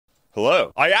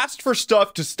Hello. I asked for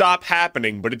stuff to stop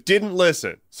happening, but it didn't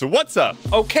listen. So what's up?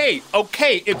 Okay,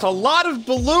 it's a lot of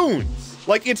balloons.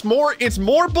 Like, it's more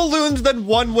balloons than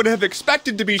one would have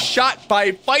expected to be shot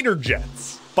by fighter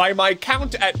jets. By my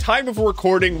count, at time of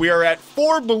recording, we are at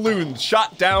 4 balloons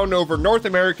shot down over North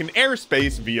American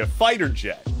airspace via fighter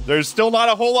jet. There's still not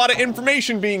a whole lot of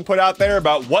information being put out there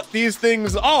about what these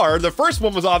things are. The first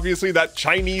one was obviously that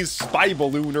Chinese spy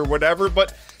balloon or whatever,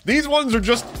 but these ones are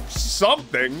just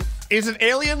something. Is it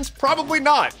aliens? Probably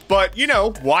not, but you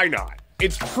know, why not?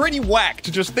 It's pretty whack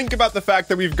to just think about the fact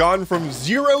that we've gone from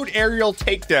zeroed aerial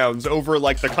takedowns over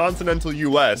like the continental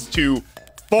US to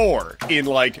 4 in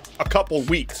like a couple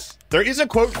weeks. There is a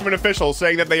quote from an official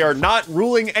saying that they are not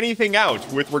ruling anything out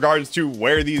with regards to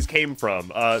where these came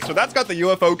from. So that's got the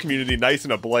UFO community nice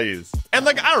and ablaze. And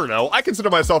like, I don't know, I consider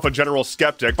myself a general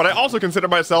skeptic, but I also consider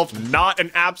myself not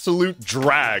an absolute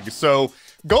drag. So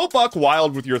go buck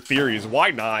wild with your theories,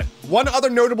 why not? One other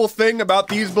notable thing about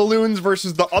these balloons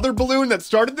versus the other balloon that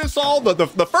started this all, the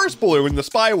first balloon, the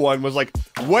spy one, was like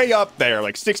way up there,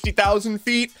 like 60,000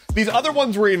 feet. These other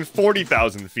ones were in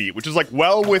 40,000 feet, which is like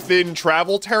well within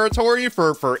travel territory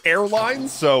for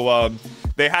airlines, so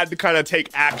they had to kind of take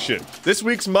action. This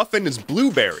week's muffin is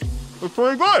blueberry. It's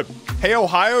pretty good. Hey,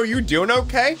 Ohio, you doing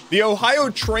okay? The Ohio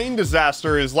train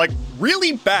disaster is like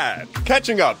really bad.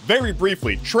 Catching up, very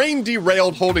briefly, train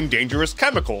derailed holding dangerous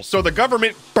chemicals, so the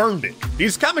government burned it.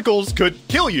 These chemicals could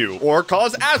kill you, or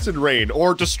cause acid rain,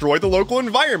 or destroy the local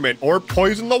environment, or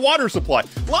poison the water supply.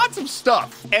 Lots of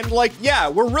stuff. And like, yeah,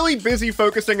 we're really busy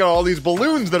focusing on all these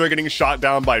balloons that are getting shot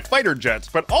down by fighter jets,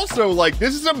 but also like,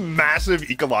 this is a massive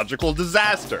ecological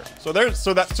disaster.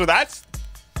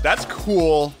 That's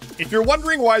cool. If you're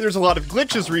wondering why there's a lot of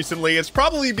glitches recently, it's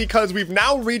probably because we've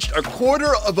now reached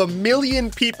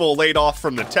 250,000 people laid off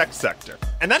from the tech sector.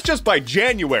 And that's just by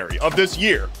January of this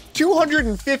year.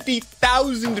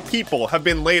 250,000 people have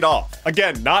been laid off.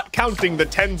 Again, not counting the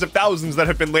tens of thousands that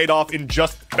have been laid off in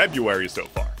just February so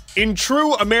far. In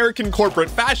true American corporate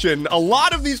fashion, a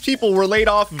lot of these people were laid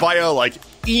off via like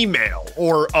email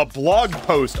or a blog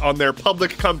post on their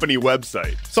public company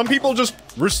website. Some people just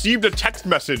received a text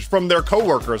message from their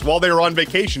coworkers while they were on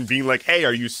vacation being like, hey,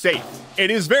 are you safe? It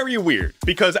is very weird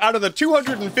because out of the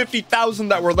 250,000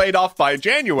 that were laid off by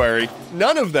January,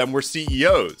 none of them were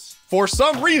CEOs. For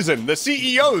some reason, the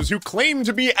CEOs who claim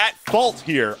to be at fault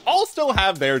here all still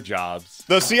have their jobs.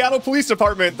 The Seattle Police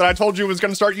Department that I told you was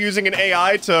going to start using an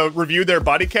AI to review their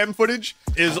body cam footage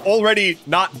is already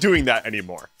not doing that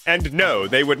anymore. And no,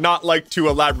 they would not like to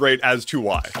elaborate as to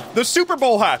why. The Super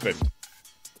Bowl happened.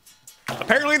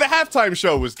 Apparently the halftime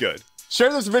show was good.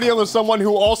 Share this video with someone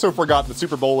who also forgot the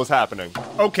Super Bowl was happening.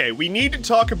 Okay, we need to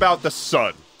talk about the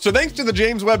sun. So thanks to the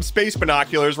James Webb Space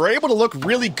Binoculars, we're able to look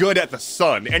really good at the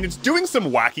sun, and it's doing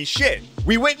some wacky shit.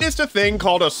 We witnessed a thing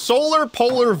called a solar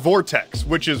polar vortex,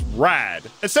 which is rad.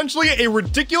 Essentially, a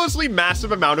ridiculously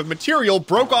massive amount of material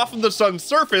broke off of the sun's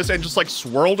surface and just like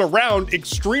swirled around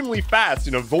extremely fast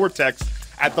in a vortex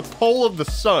at the pole of the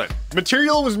sun.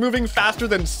 Material was moving faster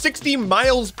than 60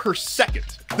 miles per second.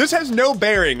 This has no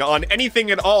bearing on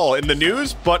anything at all in the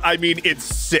news, but I mean, it's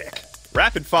sick.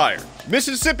 Rapid fire.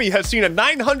 Mississippi has seen a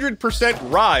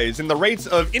 900% rise in the rates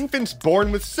of infants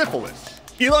born with syphilis.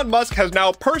 Elon Musk has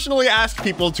now personally asked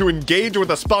people to engage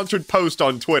with a sponsored post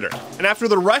on Twitter. And after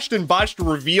the rushed and botched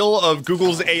reveal of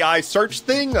Google's AI search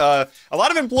thing, a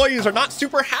lot of employees are not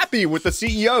super happy with the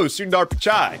CEO, Sundar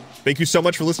Pichai. Thank you so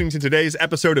much for listening to today's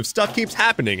episode of Stuff Keeps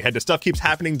Happening. Head to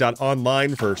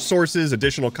stuffkeepshappening.online for sources,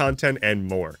 additional content, and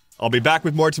more. I'll be back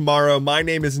with more tomorrow. My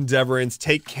name is Endeavorance.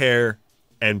 Take care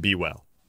and be well.